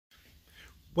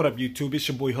What up, YouTube? It's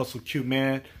your boy Hustle Q,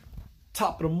 man.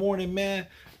 Top of the morning, man.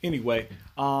 Anyway,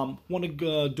 want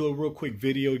to do a real quick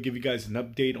video to give you guys an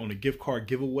update on the gift card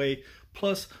giveaway.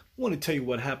 Plus, want to tell you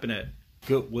what happened at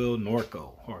Goodwill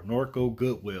Norco, or Norco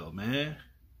Goodwill, man.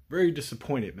 Very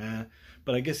disappointed, man.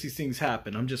 But I guess these things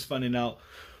happen. I'm just finding out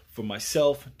for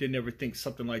myself. Didn't ever think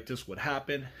something like this would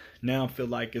happen. Now I feel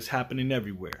like it's happening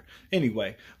everywhere.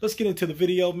 Anyway, let's get into the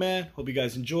video, man. Hope you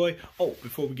guys enjoy. Oh,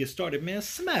 before we get started, man,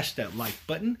 smash that like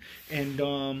button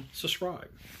and subscribe.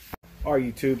 All right,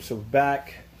 YouTube, so we're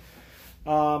back.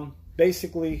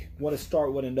 Basically, want to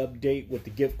start with an update with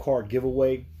the gift card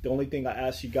giveaway. The only thing I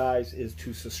ask you guys is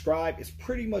to subscribe. It's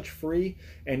pretty much free,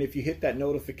 and if you hit that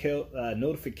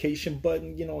notification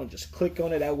button, you know, and just click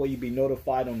on it, that way you'll be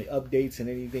notified on the updates and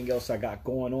anything else I got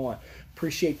going on.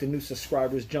 Appreciate the new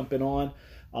subscribers jumping on.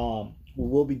 We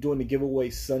will be doing the giveaway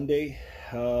Sunday,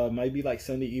 maybe like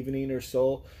Sunday evening or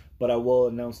so, but I will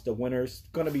announce the winners.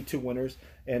 Going to be 2 winners,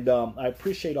 and I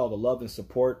appreciate all the love and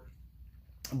support.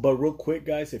 But real quick,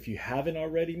 guys, if you haven't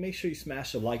already, make sure you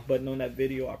smash the like button on that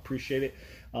video. I appreciate it.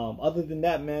 Other than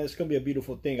that, man, it's going to be a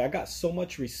beautiful thing. I got so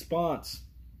much response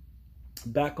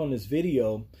back on this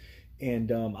video,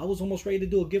 and I was almost ready to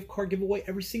do a gift card giveaway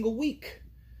every single week.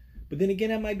 But then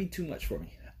again, that might be too much for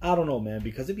me. I don't know, man,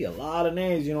 because it'd be a lot of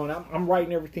names, you know, and I'm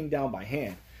writing everything down by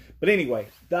hand. But anyway,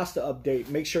 that's the update.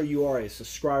 Make sure you are a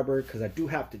subscriber, because I do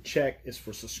have to check. It's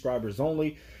for subscribers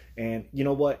only. And you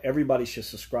know what? Everybody should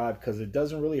subscribe, because it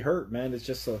doesn't really hurt, man. It's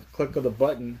just a click of the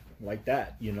button like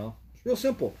that, you know. It's real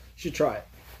simple. You should try it.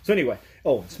 So anyway,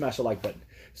 oh, smash the like button.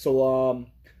 So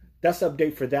that's the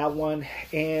update for that one.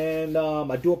 And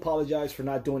I do apologize for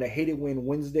not doing a Hate It Win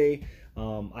Wednesday.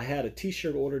 I had a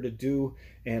t-shirt order to do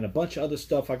and a bunch of other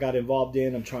stuff I got involved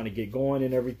in. I'm trying to get going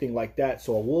and everything like that.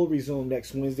 So I will resume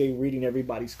next Wednesday, reading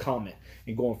everybody's comment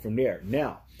and going from there.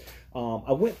 Now,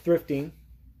 I went thrifting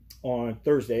on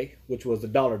Thursday, which was the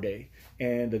 $1 day,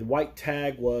 and the white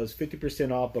tag was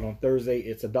 50% off, but on Thursday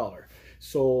it's $1.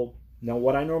 So now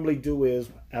what I normally do is,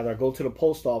 as I go to the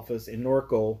post office in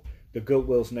Norco, the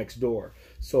Goodwill's next door.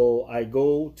 So I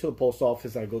go to the post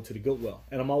office, I go to the Goodwill,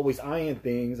 and I'm always eyeing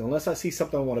things unless I see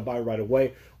something I want to buy right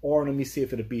away, or let me see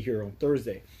if it'll be here on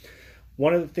Thursday.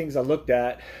 One of the things I looked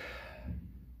at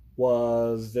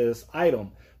was this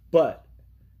item, but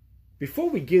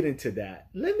before we get into that,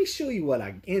 let me show you what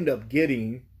I end up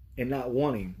getting and not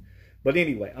wanting. But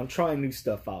anyway, I'm trying new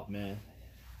stuff out, man.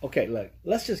 Okay, look,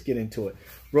 let's just get into it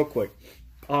real quick.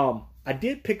 I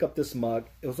did pick up this mug.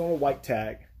 It was on a white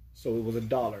tag, so it was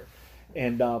 $1.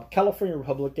 And California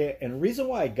Republic, and the reason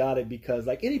why I got it, because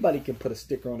like anybody can put a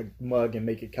sticker on a mug and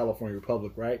make it California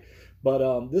Republic, right?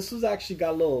 But this was actually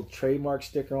got a little trademark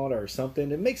sticker on it or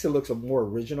something. It makes it look more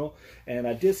original. And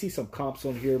I did see some comps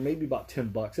on here, maybe about 10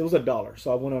 bucks. It was $1,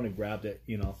 so I went on and grabbed it,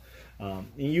 you know.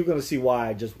 And you're gonna see why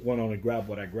I just went on and grabbed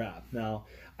what I grabbed. Now,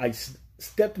 I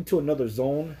stepped into another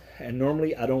zone, and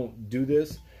normally I don't do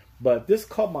this, but this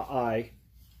caught my eye.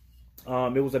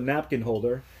 It was a napkin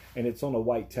holder, and it's on a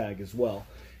white tag as well.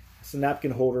 It's a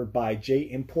napkin holder by J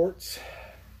Imports.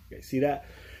 Okay, see that?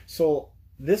 So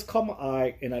this caught my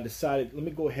eye, and I decided, let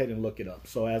me go ahead and look it up.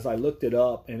 So as I looked it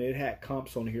up, and it had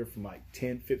comps on here from like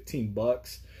 10, 15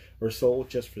 bucks or so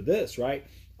just for this, right?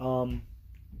 Don't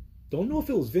know if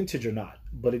it was vintage or not,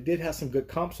 but it did have some good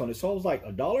comps on it. So I was like,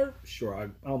 $1?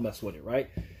 Sure, I'll mess with it, right?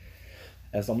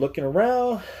 As I'm looking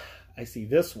around, I see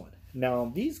this one.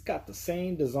 Now, these got the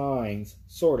same designs,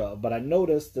 sort of, but I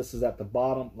noticed this is at the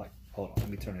bottom. Like, hold on, let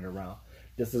me turn it around.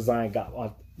 This design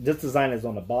is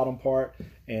on the bottom part,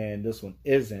 and this one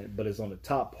isn't, but it's on the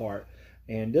top part.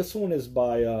 And this one is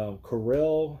by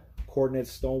Corel Coordinate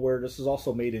Stoneware. This is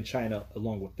also made in China,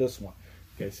 along with this one.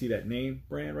 Okay, see that name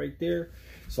brand right there?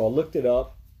 So I looked it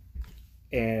up,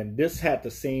 and this had the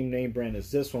same name brand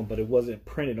as this one, but it wasn't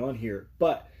printed on here.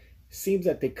 But it seems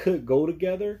that they could go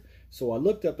together. So I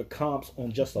looked up the comps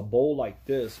on just a bowl like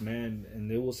this, man, and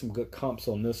there was some good comps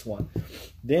on this one.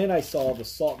 Then I saw the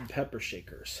salt and pepper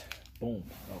shakers. Boom.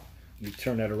 Oh, let me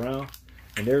turn that around.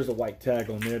 And there's a white tag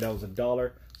on there. That was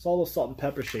 $1. Saw the salt and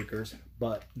pepper shakers,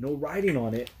 but no writing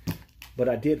on it. But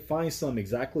I did find some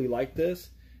exactly like this,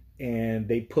 and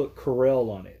they put Corel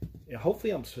on it. And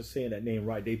hopefully I'm saying that name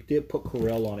right. They did put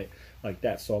Corel on it like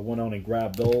that. So I went on and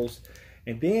grabbed those.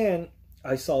 And then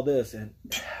I saw this, and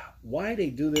why they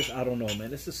do this, I don't know,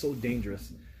 man. This is so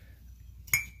dangerous.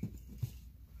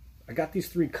 I got these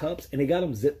 3 cups, and they got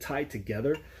them zip tied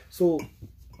together. So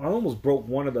I almost broke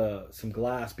some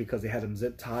glass because they had them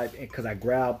zip tied, and because I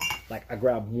grabbed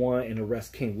one, and the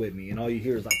rest came with me, and all you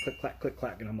hear is like click clack, click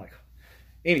clack, and I'm like,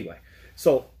 anyway.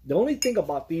 So the only thing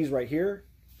about these right here,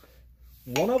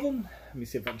 one of them, let me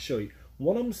see if I can show you.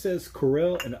 One of them says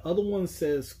Corel and the other one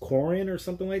says Corin or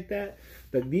something like that.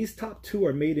 But these top two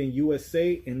are made in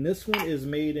USA, and this one is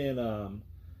made in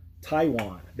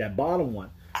Taiwan, that bottom one.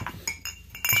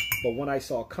 But when I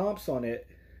saw comps on it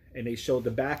and they showed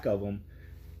the back of them,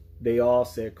 they all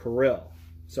said Corel.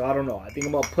 So I don't know. I think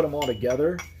I'm going to put them all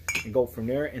together and go from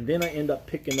there. And then I end up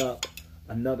picking up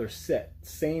another set.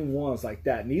 Same ones like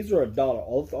that. And these are $1.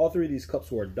 All three of these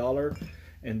cups were $1.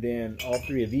 And then all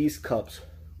three of these cups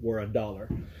were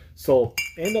 $1. So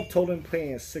I end up totally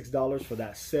paying $6 for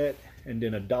that set. And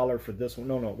then $1 for this one.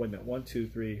 No, wait a minute. 1, 2,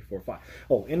 3, 4, 5.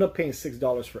 Oh, end up paying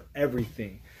 $6 for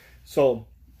everything. So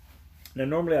now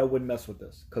normally I wouldn't mess with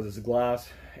this because it's glass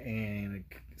and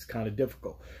it's kind of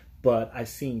difficult. But I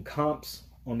seen comps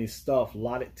on this stuff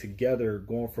lotted together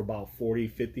going for about 40,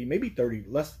 50, maybe 30,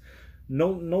 no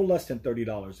less than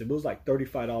 $30. It was like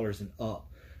 $35 and up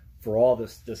for all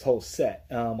this whole set.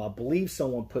 I believe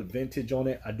someone put vintage on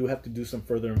it. I do have to do some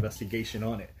further investigation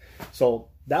on it. So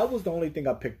that was the only thing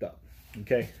I picked up.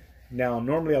 Okay. Now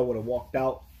normally I would have walked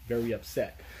out very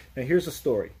upset. Now here's the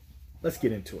story. Let's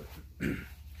get into it.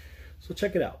 So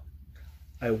check it out.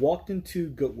 I walked into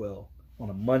Goodwill on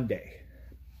a Monday.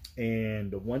 And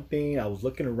the one thing I was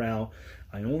looking around,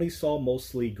 I only saw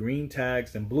mostly green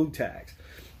tags and blue tags.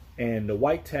 And the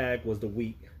white tag was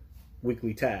the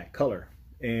weekly tag color.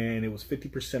 And it was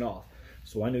 50% off.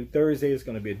 So I knew Thursday is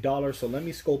going to be $1. So let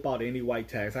me scope out any white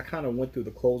tags. I kind of went through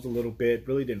the clothes a little bit.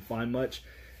 Really didn't find much.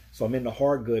 So I'm in the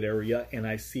hard good area. And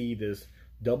I see this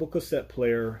double cassette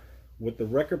player with the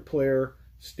record player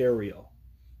stereo.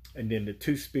 And then the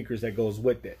 2 speakers that goes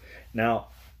with it. Now,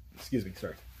 excuse me,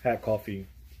 sorry. Had coffee,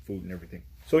 food and everything.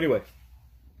 So anyway,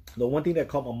 the one thing that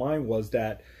caught my mind was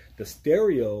that the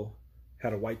stereo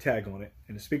had a white tag on it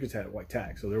and the speakers had a white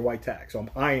tag. So they're white tags. So I'm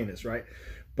eyeing this, right?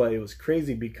 But it was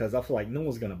crazy because I feel like no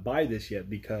one's going to buy this yet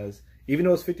because even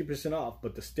though it's 50% off,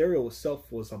 but the stereo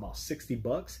itself was about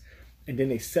 $60. And then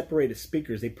they separated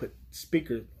speakers. They put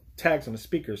speaker tags on the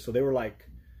speakers. So they were like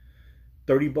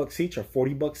 $30 each or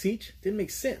 $40 each. Didn't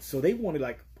make sense. So they wanted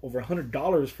like over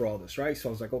 $100 for all this, right? So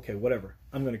I was like, okay, whatever.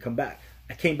 I'm going to come back.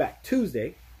 I came back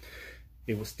Tuesday.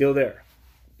 It was still there.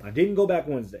 I didn't go back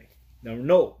Wednesday. Now,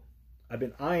 no, I've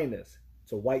been eyeing this.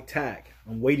 It's a white tag.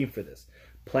 I'm waiting for this.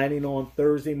 Planning on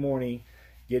Thursday morning,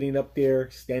 getting up there,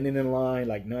 standing in line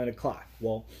like 9 o'clock.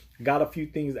 Well, I got a few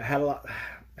things. I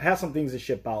had some things to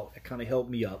ship out that kind of helped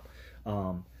me up.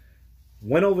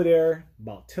 Went over there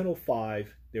about 10:05.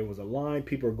 There was a line.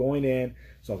 People were going in.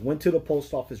 So I went to the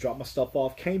post office, dropped my stuff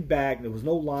off, came back. There was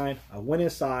no line. I went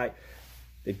inside.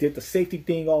 They did the safety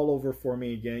thing all over for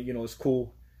me again. You know, it's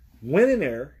cool. Went in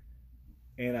there,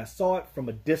 and I saw it from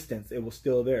a distance. It was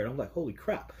still there. I'm like, holy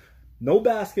crap. No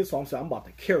basket, so I'm saying I'm about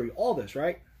to carry all this,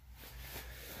 right?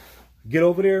 Get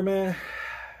over there, man,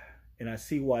 and I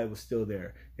see why it was still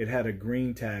there. It had a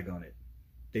green tag on it.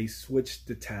 They switched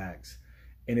the tags,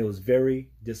 and it was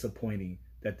very disappointing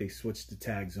that they switched the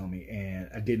tags on me, and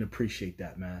I didn't appreciate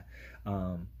that, man.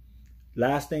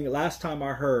 Last time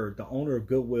I heard, the owner of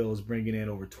Goodwill is bringing in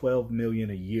over $12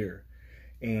 million a year.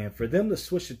 And for them to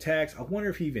switch the tags, I wonder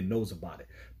if he even knows about it.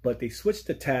 But they switched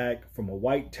the tag from a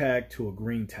white tag to a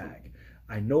green tag.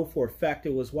 I know for a fact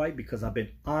it was white because I've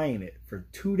been eyeing it for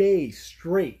 2 days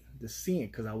straight to see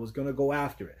it because I was going to go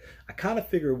after it. I kind of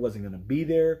figured it wasn't going to be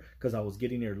there because I was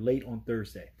getting there late on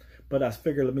Thursday. But I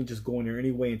figured let me just go in there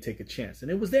anyway and take a chance.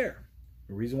 And it was there.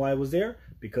 The reason why it was there,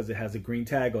 because it has a green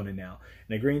tag on it now.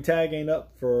 And the green tag ain't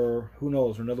up for, who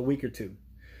knows, for another week or two.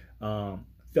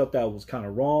 Felt that was kind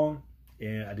of wrong.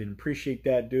 And I didn't appreciate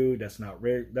that, dude. That's not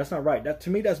rare. That's not right. That, to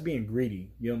me, that's being greedy.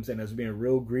 You know what I'm saying? That's being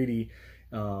real greedy.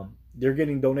 They're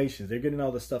getting donations. They're getting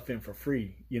all this stuff in for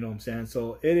free. You know what I'm saying?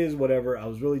 So it is whatever. I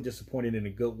was really disappointed in the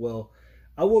Goodwill.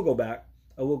 I will go back.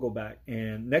 I will go back.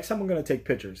 And next time I'm going to take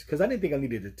pictures. Because I didn't think I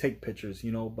needed to take pictures,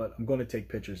 you know. But I'm going to take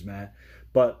pictures, man.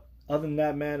 But other than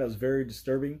that, man, that was very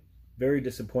disturbing. Very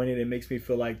disappointed. It makes me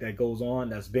feel like that goes on.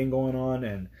 That's been going on.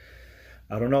 And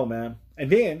I don't know, man. And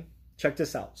then, check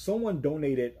this out. Someone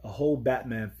donated a whole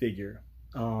Batman figure.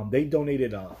 They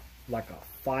donated like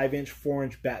a 5-inch,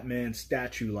 4-inch Batman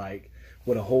statue, like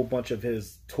with a whole bunch of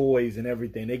his toys and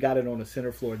everything. They got it on the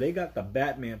center floor. They got the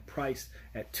Batman priced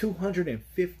at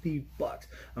 $250.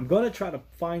 I'm going to try to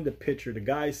find the picture. The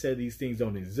guy said these things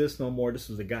don't exist no more. This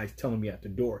was the guy telling me at the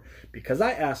door. Because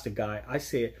I asked the guy, I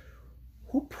said,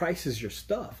 who prices your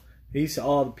stuff? He said,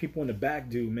 oh, the people in the back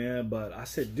do, man. But I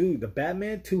said, dude, the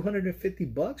Batman,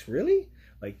 $250? Really?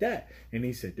 Like that. And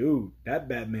he said, dude, that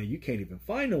Batman you can't even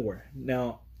find nowhere.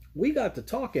 Now, we got to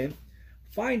talking,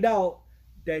 find out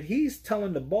that he's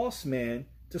telling the boss man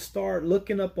to start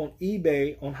looking up on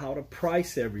eBay on how to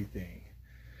price everything.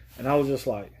 And I was just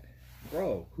like,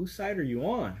 bro, whose side are you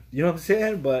on? You know what I'm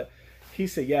saying? But he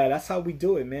said, yeah, that's how we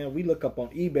do it, man. We look up on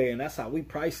eBay and that's how we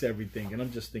price everything. And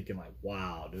I'm just thinking like,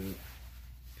 wow, dude.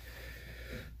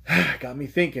 Got me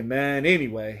thinking, man.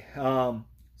 Anyway, so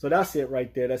that's it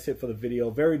right there. That's it for the video.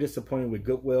 Very disappointed with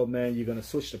Goodwill, man. You're going to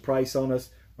switch the price on us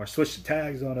or switch the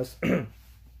tags on us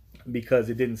because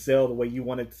it didn't sell the way you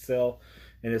wanted to sell.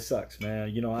 And it sucks, man.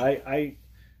 You know,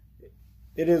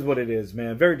 it is what it is,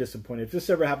 man. Very disappointed. If this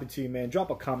ever happened to you, man,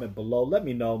 drop a comment below. Let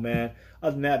me know, man.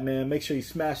 Other than that, man, make sure you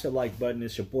smash the like button.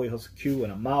 It's your boy Hustle Q,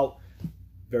 and I'm out.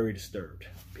 Very disturbed.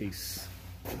 Peace.